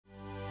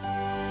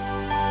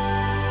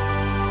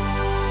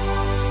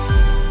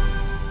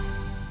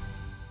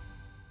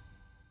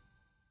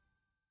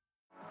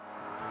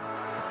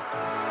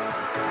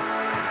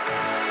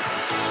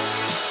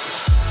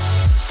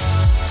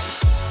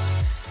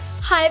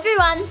Hi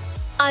everyone,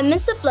 I'm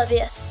Miss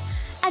Oblivious,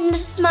 and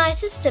this is my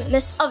assistant,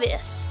 Miss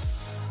Obvious.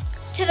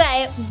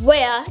 Today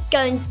we're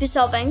going to be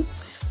solving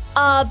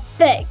a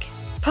big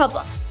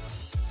problem.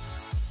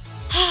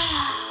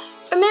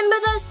 Remember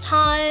those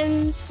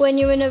times when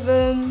you're in a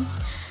room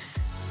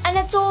and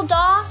it's all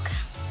dark?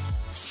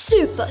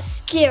 Super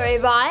scary,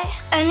 right?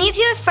 Only if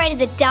you're afraid of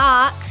the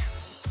dark.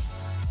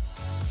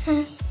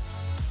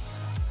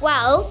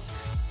 Well,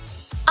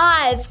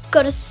 I've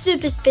got a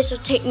super special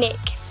technique.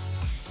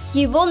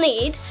 You will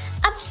need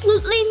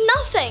absolutely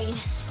nothing.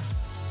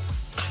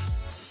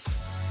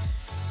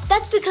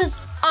 That's because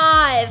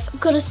I've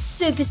got a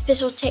super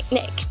special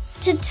technique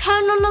to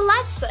turn on a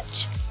light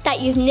switch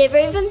that you've never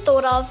even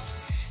thought of.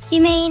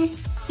 You mean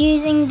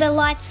using the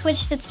light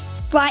switch that's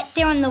right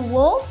there on the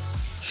wall?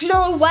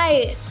 No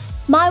way.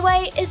 My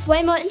way is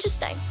way more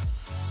interesting.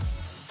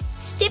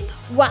 Step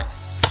 1.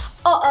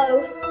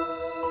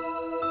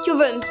 Uh-oh. Your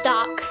room's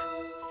dark.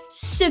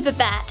 Super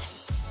bad.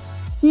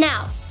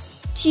 Now,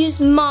 to use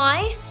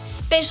my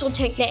special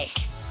technique,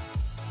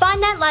 find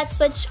that light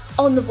switch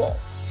on the wall.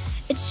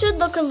 It should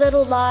look a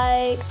little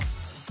like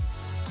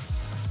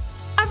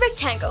a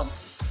rectangle.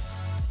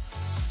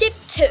 Step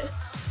 2.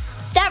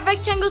 That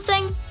rectangle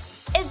thing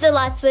is the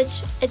light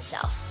switch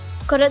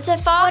itself. Got it so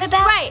far? What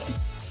about? Great.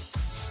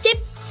 Step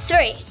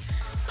 3.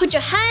 Put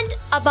your hand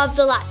above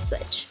the light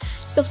switch.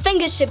 Your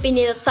fingers should be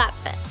near the flat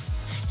bit.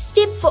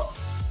 Step 4.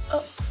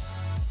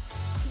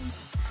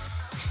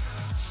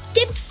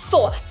 Step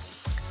 4.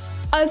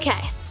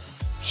 Okay,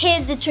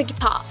 here's the tricky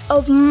part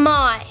of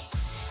my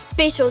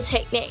special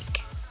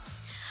technique.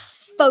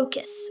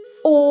 Focus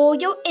all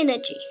your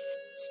energy.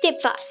 Step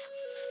 5.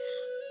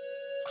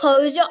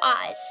 Close your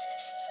eyes.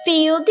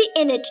 Feel the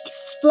energy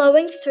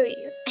flowing through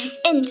you and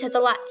into the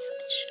light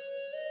switch.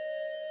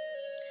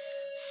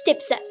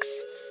 Step 6.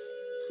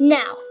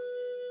 Now,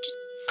 just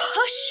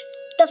push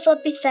the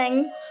flippy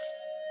thing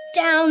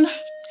down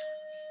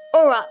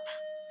or up.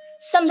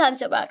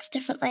 Sometimes it works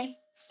differently.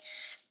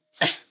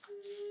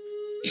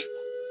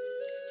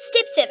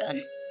 Step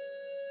 7.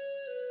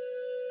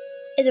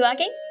 Is it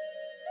working?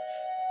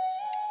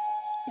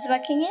 Is it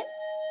working yet?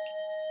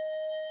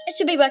 It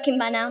should be working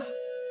by now.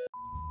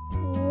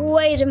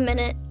 Wait a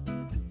minute.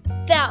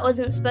 That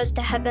wasn't supposed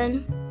to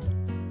happen.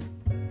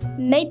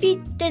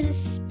 Maybe there's a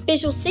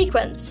special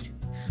sequence.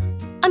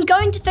 I'm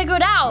going to figure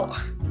it out.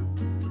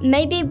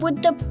 Maybe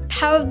with the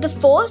power of the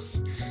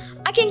Force,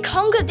 I can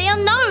conquer the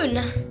unknown.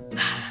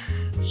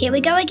 Here we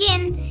go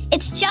again.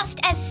 It's just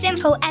as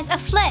simple as a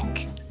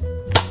flick.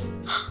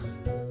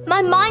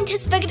 My mind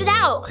has figured it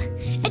out.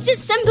 It's as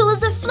simple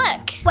as a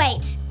flick.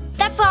 Wait,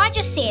 that's what I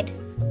just said.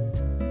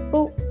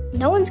 Well,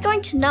 no one's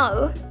going to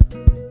know.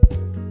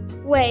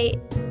 Wait,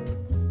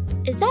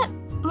 is that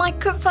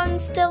microphone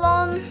still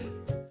on?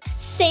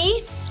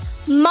 See,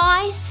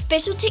 my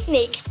special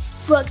technique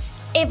works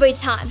every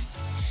time.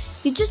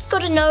 You just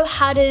gotta know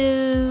how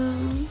to...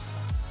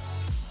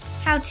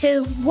 How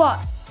to what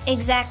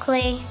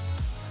exactly?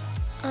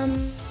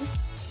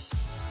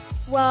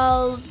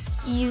 Well,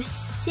 you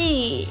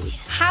see...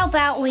 How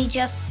about we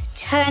just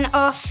turn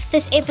off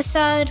this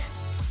episode?